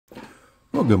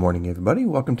Well, good morning, everybody.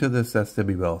 Welcome to this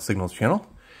SWL Signals channel.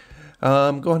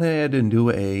 Go ahead and do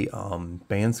a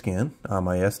band scan on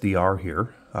my SDR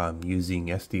here. I'm using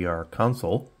SDR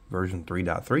console version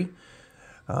 3.3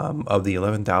 of the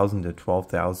 11,000 to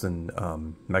 12,000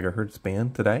 megahertz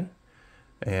band today.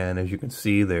 And as you can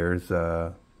see, there's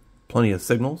plenty of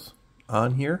signals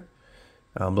on here.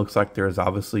 Looks like there's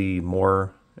obviously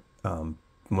more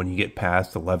when you get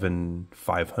past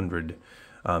 11,500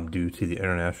 due to the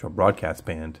international broadcast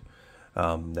band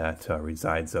that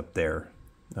resides up there.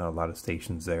 A lot of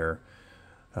stations there.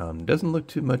 Doesn't look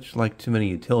too much like too many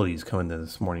utilities coming in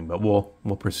this morning, but we'll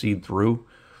proceed through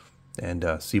and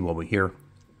see what we hear.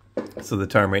 So the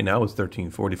time right now is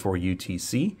 13:44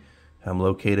 UTC. I'm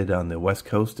located on the west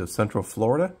coast of Central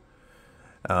Florida,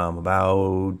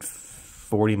 about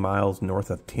 40 miles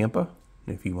north of Tampa,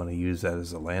 if you want to use that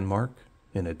as a landmark,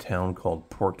 in a town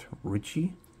called Port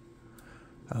Richey.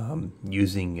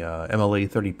 Using MLA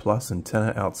 30 plus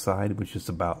antenna outside, which is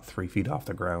about 3 feet off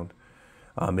the ground.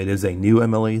 It is a new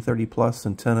MLA 30 plus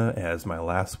antenna, as my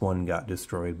last one got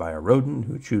destroyed by a rodent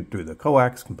who chewed through the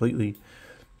coax completely.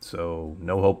 So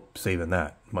no hope saving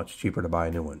that. Much cheaper to buy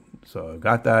a new one. So I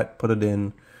got that, put it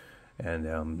in,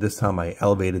 and this time I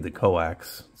elevated the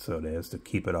coax so as to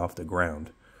keep it off the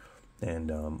ground and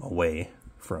away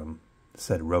from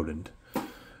said rodent.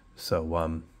 So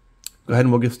go ahead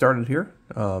and we'll get started here.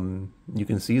 You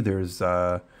can see there's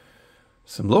some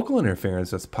local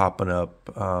interference that's popping up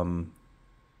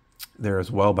there as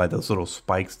well by those little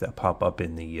spikes that pop up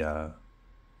in the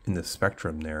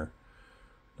spectrum there.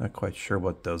 Not quite sure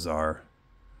what those are.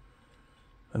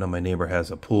 I know my neighbor has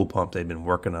a pool pump they've been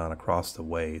working on across the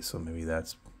way, so maybe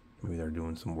they're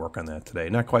doing some work on that today.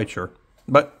 Not quite sure,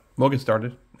 but we'll get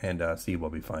started and see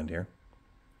what we find here.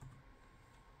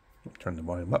 Turn the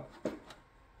volume up.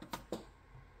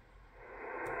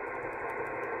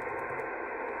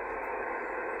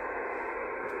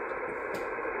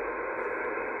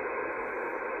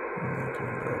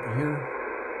 Over here.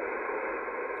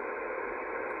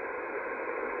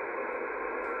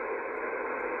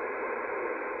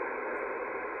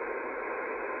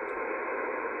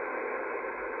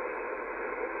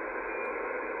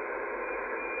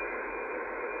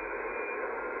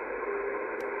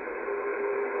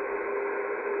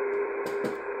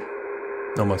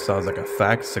 Almost sounds like a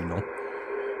fax signal.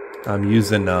 I'm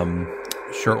using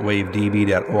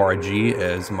shortwavedb.org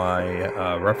as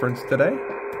my reference today.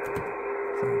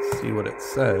 Let's see what it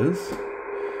says.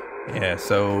 Yeah,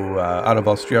 so out of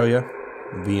Australia,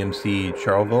 VMC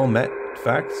Charleville Met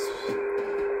fax,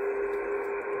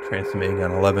 transmitting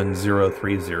on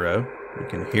 11,030. You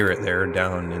can hear it there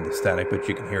down in the static, but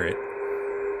you can hear it.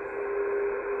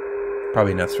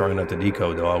 Probably not strong enough to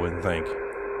decode, though, I wouldn't think.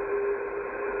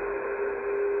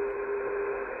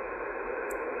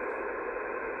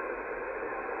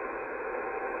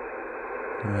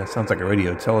 Sounds like a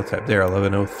radio teletype there,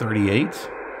 11,038.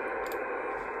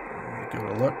 Give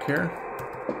it a look here.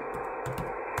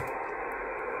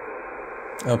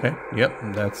 Okay, yep,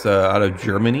 that's out of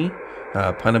Germany,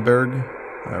 Penneberg,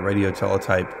 radio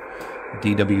teletype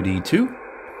DWD2.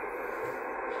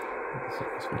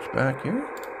 Let's switch back here.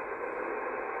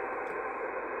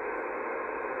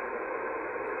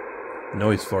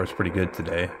 Noise floor is pretty good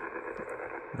today.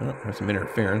 Oh, there's some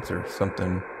interference or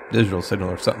something. Digital signal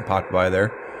or something popped by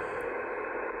there.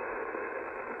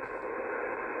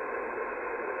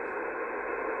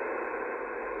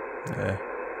 Yeah.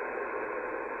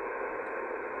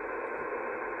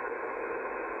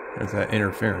 There's that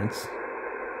interference.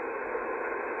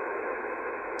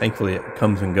 Thankfully it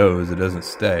comes and goes, it doesn't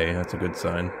stay. That's a good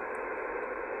sign.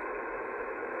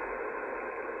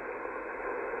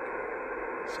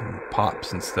 Some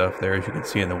pops and stuff there, as you can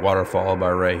see in the waterfall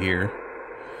by right here.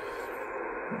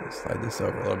 Slide this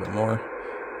over a little bit more.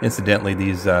 Incidentally,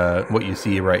 these what you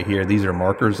see right here, these are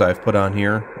markers I've put on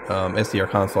here. SDR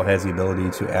console has the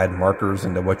ability to add markers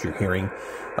into what you're hearing.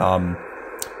 The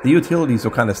utilities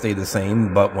will kind of stay the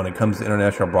same, but when it comes to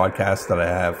international broadcasts that I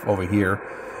have over here,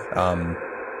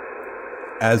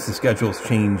 as the schedules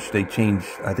change, they change,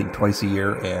 I think, twice a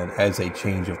year, and as they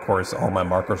change, of course, all my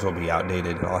markers will be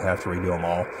outdated, and I'll have to redo them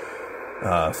all.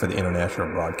 For the international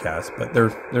broadcast, but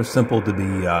they're simple to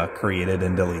be created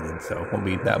and deleted, so it won't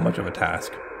be that much of a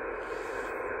task.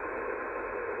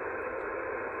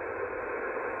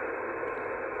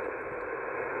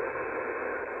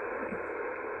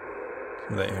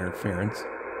 Some of that interference.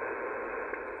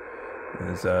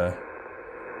 There's a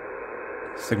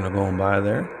signal going by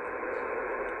there.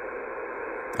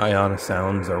 Iona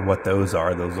sounds are what those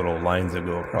are, those little lines that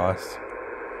go across.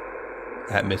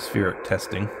 Atmospheric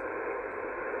testing.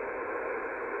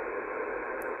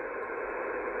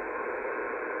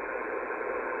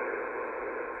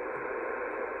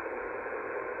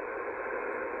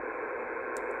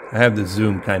 I have the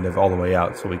zoom kind of all the way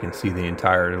out so we can see the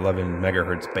entire 11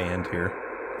 megahertz band here.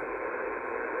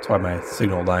 That's why my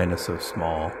signal line is so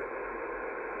small.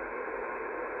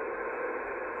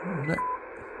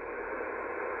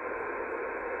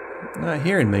 Not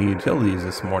hearing the utilities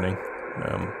this morning.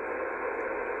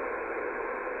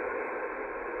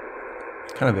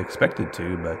 Kind of expected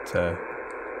to, but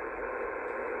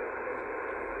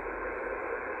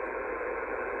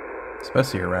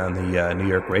especially around the New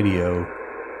York radio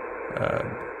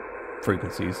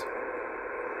frequencies.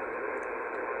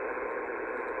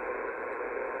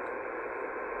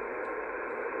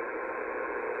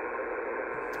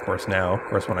 Of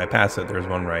course, when I pass it, there's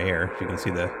one right here. You can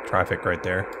see the traffic right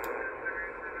there.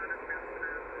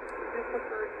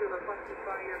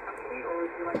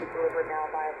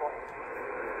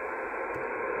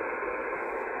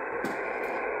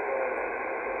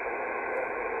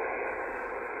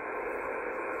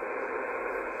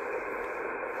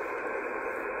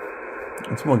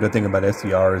 That's one good thing about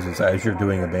SDRs is as you're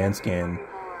doing a band scan,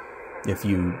 if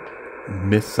you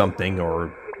miss something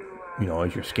or, you know,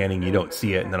 as you're scanning you don't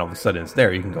see it and then all of a sudden it's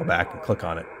there, you can go back and click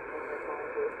on it.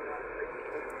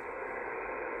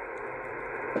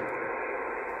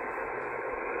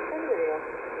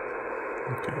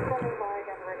 Okay,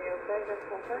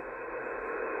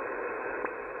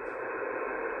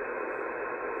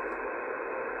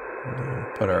 we'll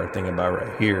put our thing about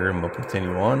right here and we'll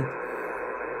continue on.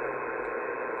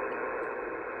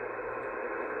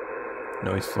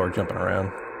 Noise floor jumping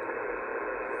around.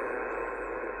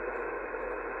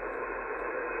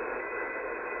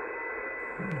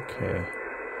 Okay,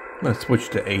 I'm going to switch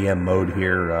to AM mode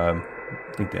here. I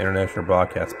think the international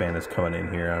broadcast band is coming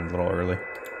in here a little early.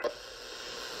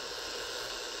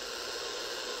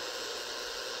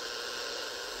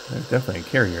 There's definitely a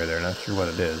carrier there, not sure what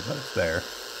it is, but it's there.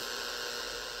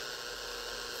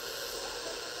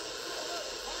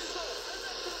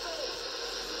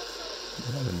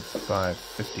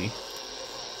 $11,550.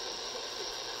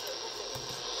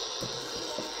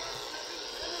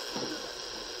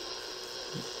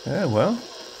 Yeah, well,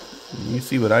 you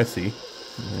see what I see.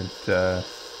 It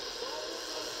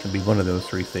can be one of those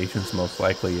three stations. Most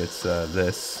likely it's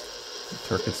this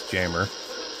Turkish jammer.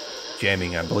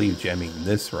 I believe jamming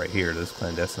this right here, this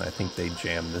clandestine. I think they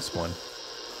jammed this one.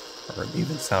 Or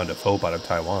even Sound of Hope out of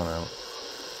Taiwan out.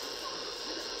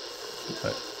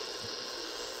 But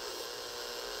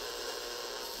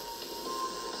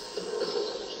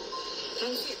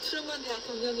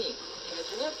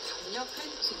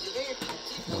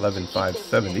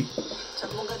 11,570.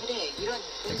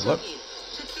 Take a look.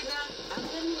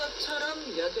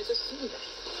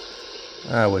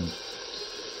 I would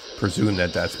presume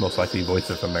that that's most likely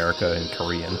Voice of America in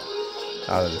Korean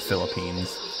out of the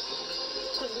Philippines.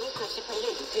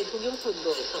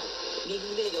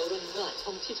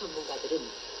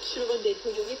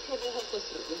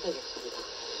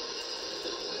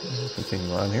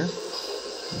 Continue on here.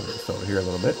 Just over here a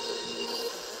little bit.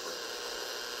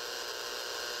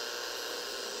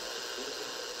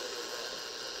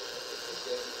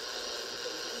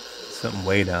 Something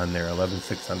way down there,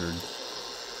 11,600.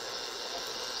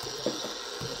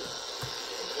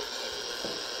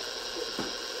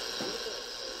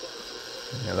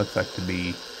 Yeah, looks like to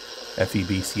be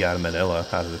FEBC out of Manila,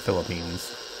 out of the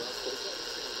Philippines.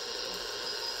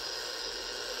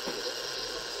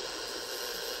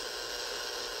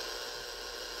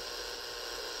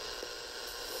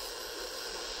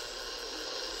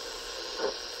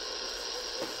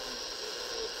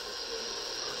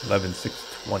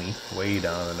 $11,620, way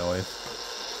down the noise.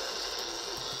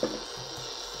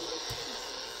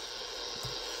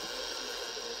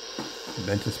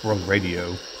 Adventist World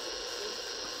Radio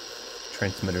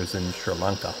transmitters in Sri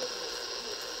Lanka.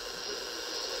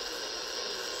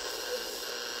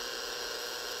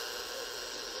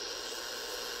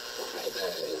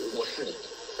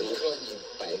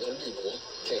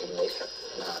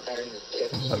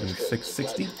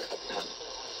 $11,660.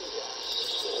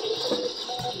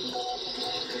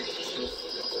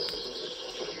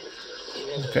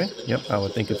 Okay, yep, I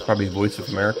would think it's probably Voice of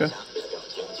America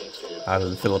out of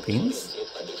the Philippines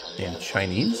and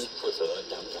Chinese.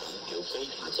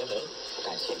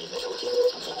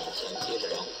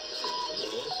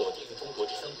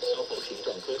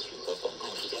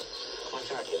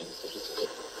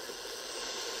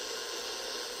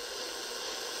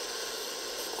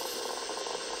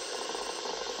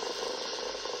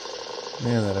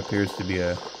 Yeah, that appears to be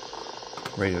a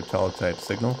radio teletype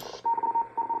signal.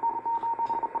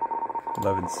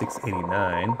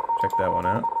 11,689. Check that one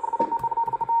out.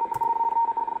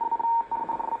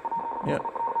 Yep.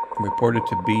 Reported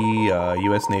to be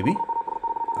U.S. Navy.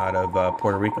 out of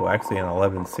Puerto Rico, actually on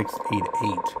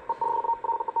 11688.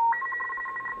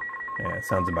 Yeah, it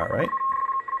sounds about right.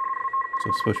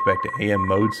 So switch back to AM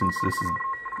mode since this is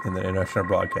in the international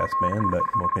broadcast band, but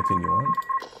we'll continue on.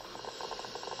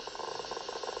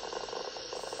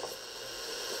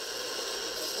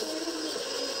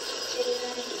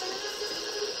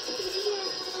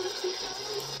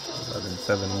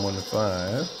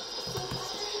 $11,715.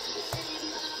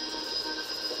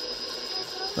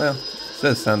 Well, it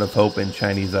says Sound of Hope in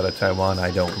Chinese out of Taiwan.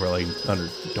 I don't really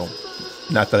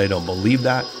not that I don't believe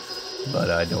that, but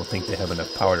I don't think they have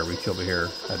enough power to reach over here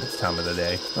at this time of the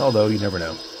day. Although, you never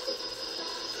know.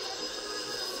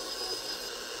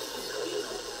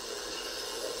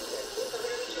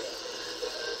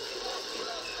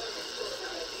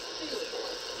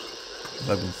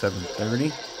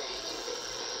 $11,730.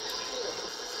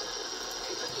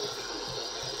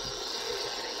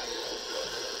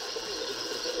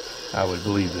 I would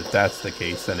believe that that's the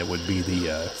case, then it would be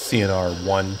the CNR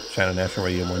 1, China National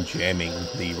Radio 1, jamming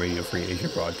the Radio Free Asia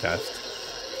broadcast.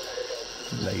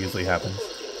 That usually happens.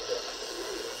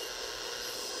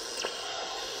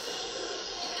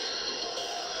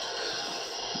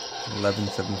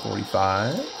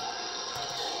 $11,745.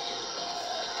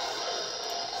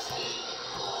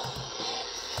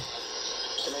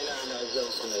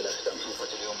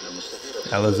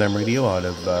 Al-Azam Radio out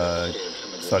of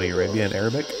Saudi Arabia in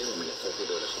Arabic.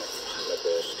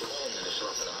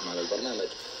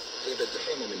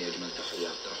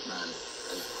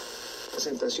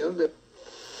 Presentación de,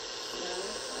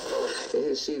 es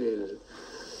decir,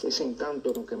 ese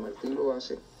encanto con que Martín lo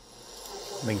hace.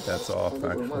 I think that's off,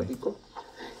 actually.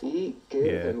 Yeah,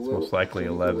 it's most likely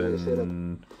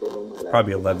 11,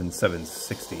 probably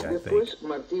 11,760, I think.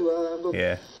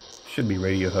 Yeah, should be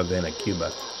Radio Havana,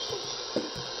 Cuba.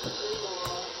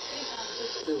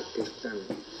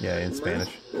 Yeah, in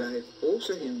Spanish.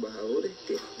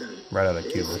 Right out of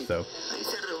Cuba, so.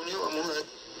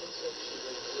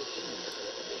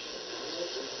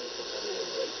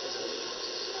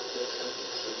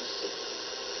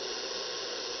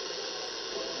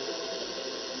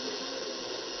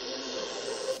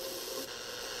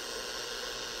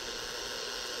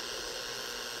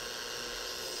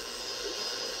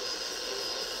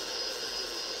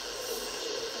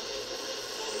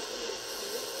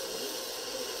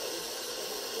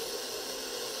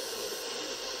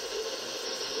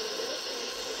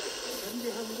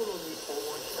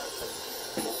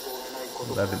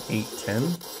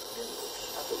 $11,810.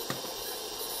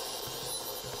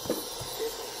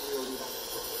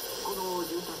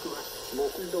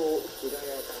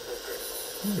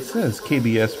 It says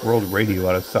KBS World Radio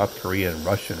out of South Korea in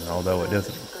Russian, although it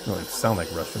doesn't really sound like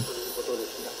Russian.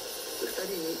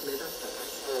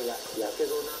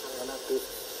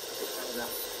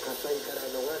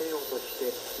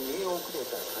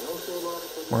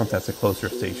 I wonder if that's a closer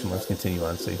station. Let's continue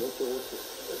on and see.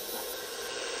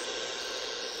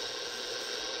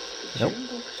 Nope.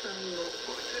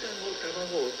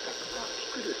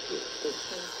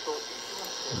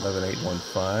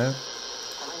 $11,815.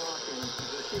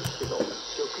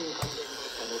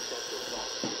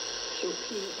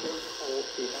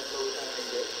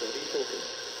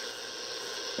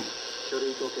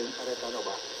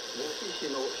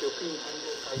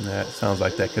 That sounds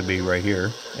like that could be right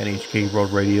here. NHK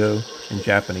World Radio in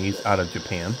Japanese out of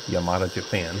Japan. Yamada,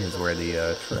 Japan is where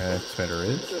the transmitter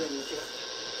is.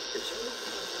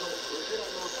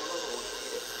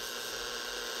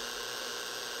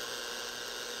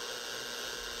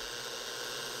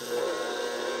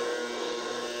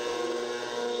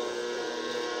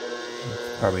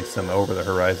 Probably some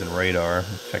over-the-horizon radar.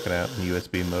 Let's check it out in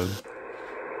USB mode.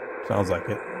 Sounds like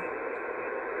it.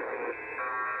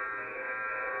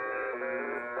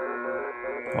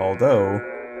 Although,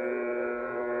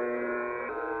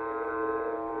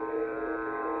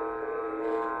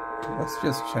 let's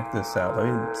just check this out. Let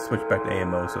me switch back to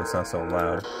AMO so it's not so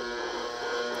loud.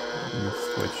 Let me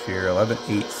switch here.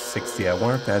 11,860. I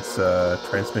wonder if that's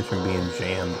transmission being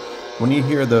jammed. When you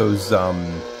hear those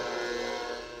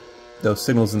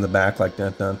signals in the back, like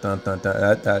dun dun dun dun dun,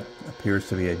 that appears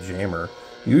to be a jammer,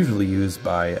 usually used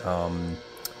by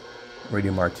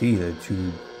Radio Marti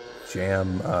to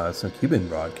jam some Cuban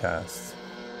broadcasts.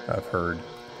 I've heard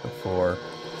before.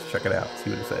 Let's check it out.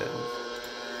 See what it says.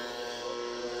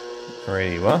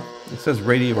 Radio. Well, it says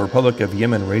Radio Republic of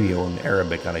Yemen Radio in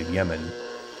Arabic out of Yemen.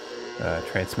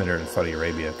 Transmitter in Saudi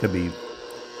Arabia. Could be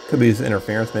his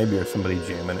interference maybe, or somebody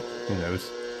jamming it. Who knows?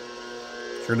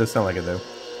 Sure does sound like it though.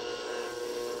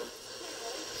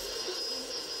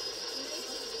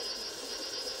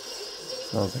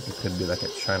 Sounds like it could be like a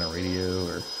China radio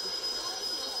or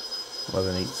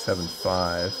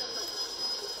 11875.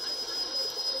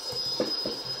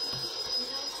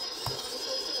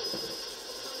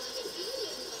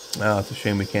 Oh, it's a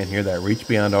shame we can't hear that. Reach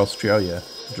Beyond Australia,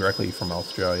 directly from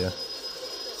Australia.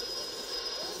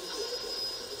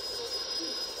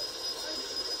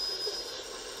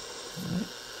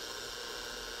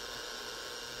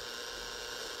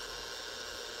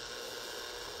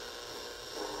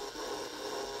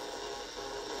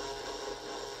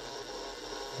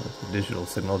 There's the digital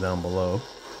signal down below.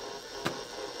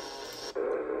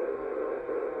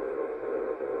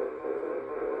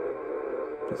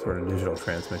 Just sort of digital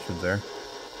transmissions there.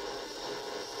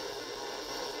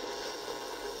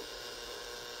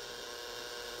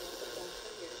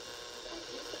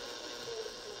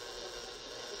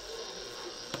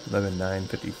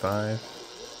 $11,955.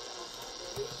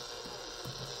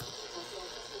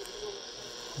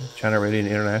 China Radio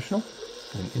International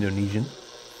in Indonesian.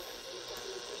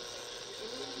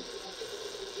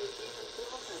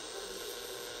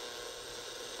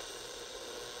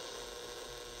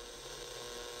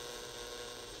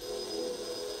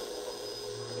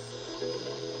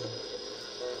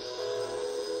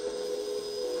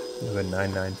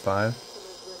 $11,995.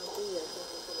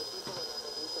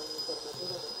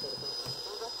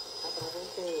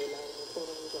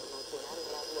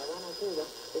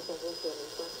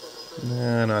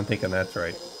 No, I'm thinking that's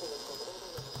right.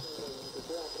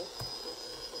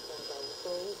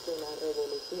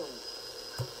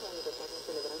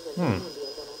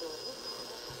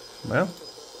 Well,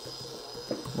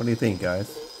 what do you think, guys?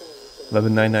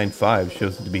 11995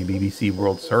 shows it to be BBC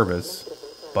World Service,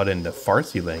 but in the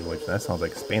Farsi language. That sounds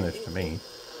like Spanish to me.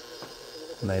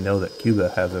 And I know that Cuba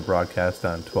has a broadcast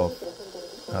on 12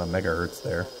 megahertz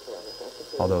there,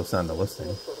 although it's not in the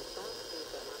listing.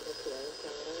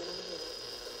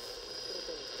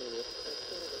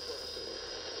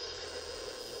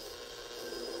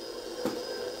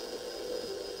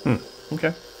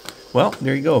 Okay. Well,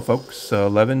 there you go, folks.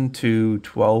 11 to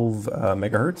 12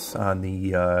 megahertz on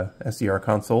the SDR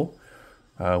console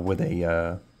with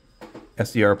a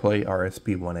SDRPlay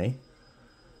RSP1A.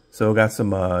 So got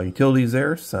some utilities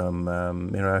there, some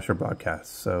international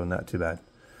broadcasts, so not too bad.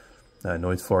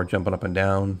 Noise floor jumping up and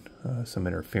down, some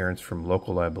interference from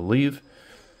local, I believe.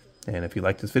 And if you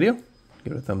like this video,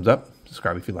 give it a thumbs up,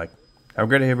 subscribe if you like. Have a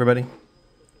great day, everybody.